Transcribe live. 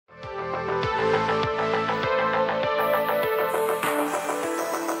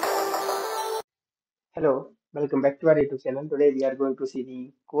Hello, welcome back to our YouTube channel. Today we are going to see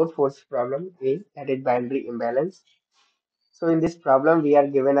the code force problem A, that is binary imbalance. So in this problem we are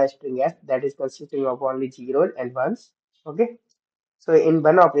given a string S that is consisting of only zeros and ones. Okay. So in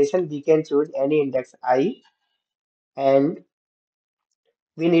one operation we can choose any index I and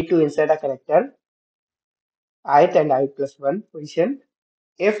we need to insert a character ith and I plus one position.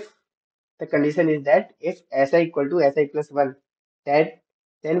 If the condition is that if Si equal to Si plus one, that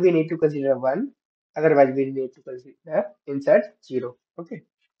then we need to consider one. Otherwise we need to consider insert zero. Okay.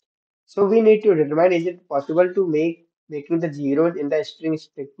 So we need to determine is it possible to making the zeros in the string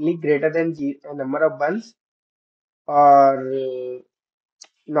strictly greater than a number of ones or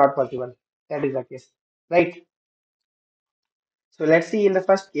not possible. That is the case, right? So let's see in the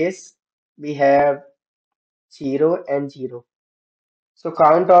first case we have 0 and 0. So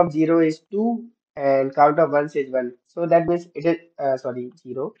count of 0 is 2 and count of ones is 1. So that means it is sorry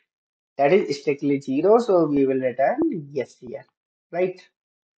 0. That is strictly 0. So we will return yes here, right?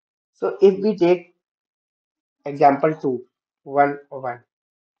 So if we take example 2, 1 or 1.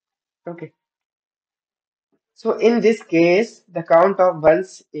 Okay. So in this case, the count of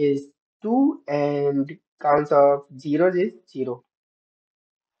ones is 2 and counts of zeros is 0.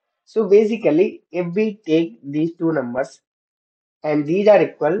 So basically, if we take these two numbers and these are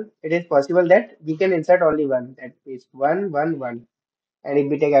equal, it is possible that we can insert only one. That is 1, 1, 1. And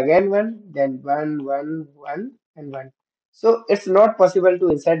if we take again 1, then 1, 1, 1, and 1. So it's not possible to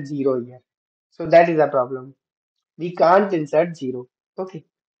insert 0 here. So that is a problem. We can't insert 0. Okay.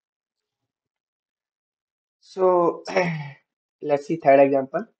 So let's see third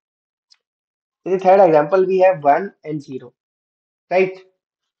example. In the third example, we have 1 and 0, right?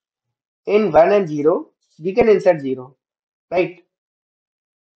 In 1 and 0, we can insert 0, right?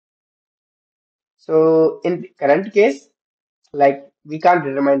 So in the current case, like we can't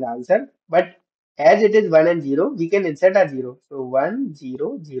determine the answer, but as it is 1 and 0, we can insert a 0. So 1,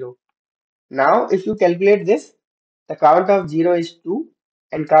 0, 0. Now, if you calculate this, the count of 0 is 2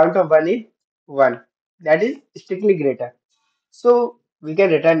 and count of 1 is 1. That is strictly greater. So we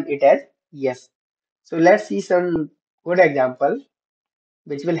can return it as yes. So let's see some good example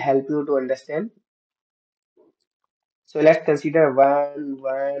which will help you to understand. So let's consider 1,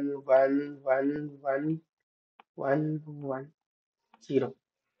 1, 1, 1, 1, 1, 1, 0.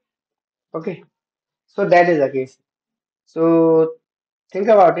 Okay. So that is the case. So think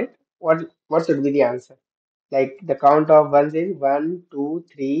about it. What should be the answer? Like the count of ones is 1, 2,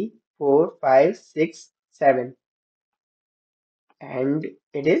 3, 4, 5, 6, 7, and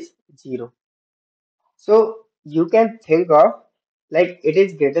it is 0. So you can think of like it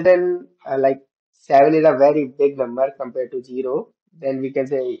is greater than like 7 is a very big number compared to 0. Then we can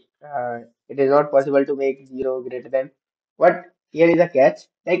say it is not possible to make 0 greater than. But here is a catch.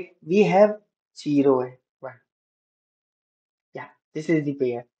 Like we have 0 and 1. Yeah, this is the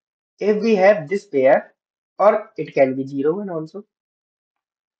pair. If we have this pair, or it can be 0 1 also,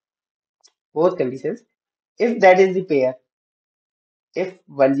 both conditions. If that is the pair, if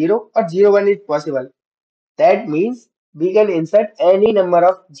 1 0 or 0 1 is possible, that means we can insert any number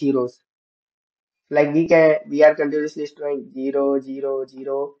of zeros. Like we are continuously storing 0, 0,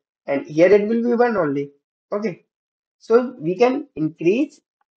 0, and here it will be 1 only. Okay. So we can increase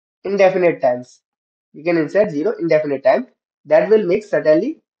indefinite times. We can insert 0 indefinite time. That will make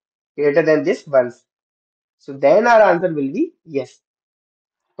certainly greater than this once. So then our answer will be yes.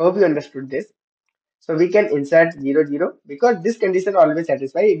 Hope you understood this. So we can insert 0, 0 because this condition always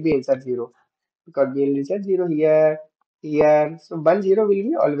satisfies if we insert 0. Because we will insert 0 here, here. So 1, 0 will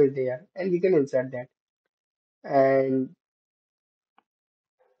be always there and we can insert that. And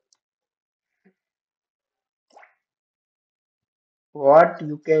what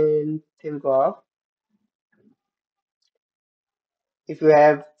you can think of if you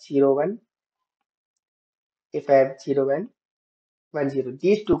have 0, 1, if I have 0, 1, 1, 0,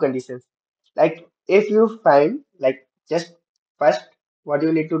 these two conditions. Like if you find like just first what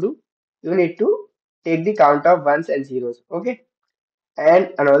you need to do, you need to take the count of ones and zeros. Okay.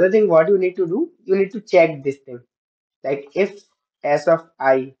 And another thing what you need to do, you need to check this thing. Like if s of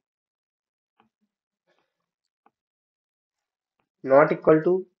I not equal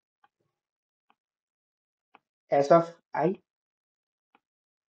to s of I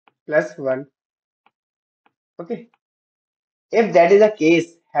plus 1. Okay. If that is a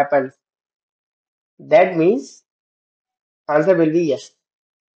case happens, that means answer will be yes.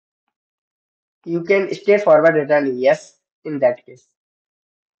 You can straightforward return yes in that case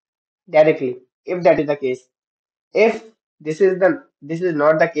directly if that is the case. If this is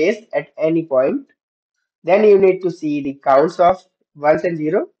not the case at any point, then you need to see the counts of ones and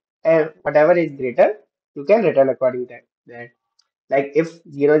zero and whatever is greater, You can return according to that. Like if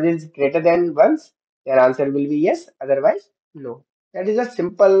zeros is greater than ones, your answer will be yes, otherwise no. That is a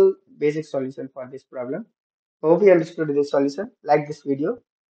simple basic solution for this problem. Hope you understood this solution. Like this video,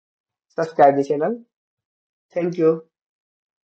 subscribe the channel. Thank you.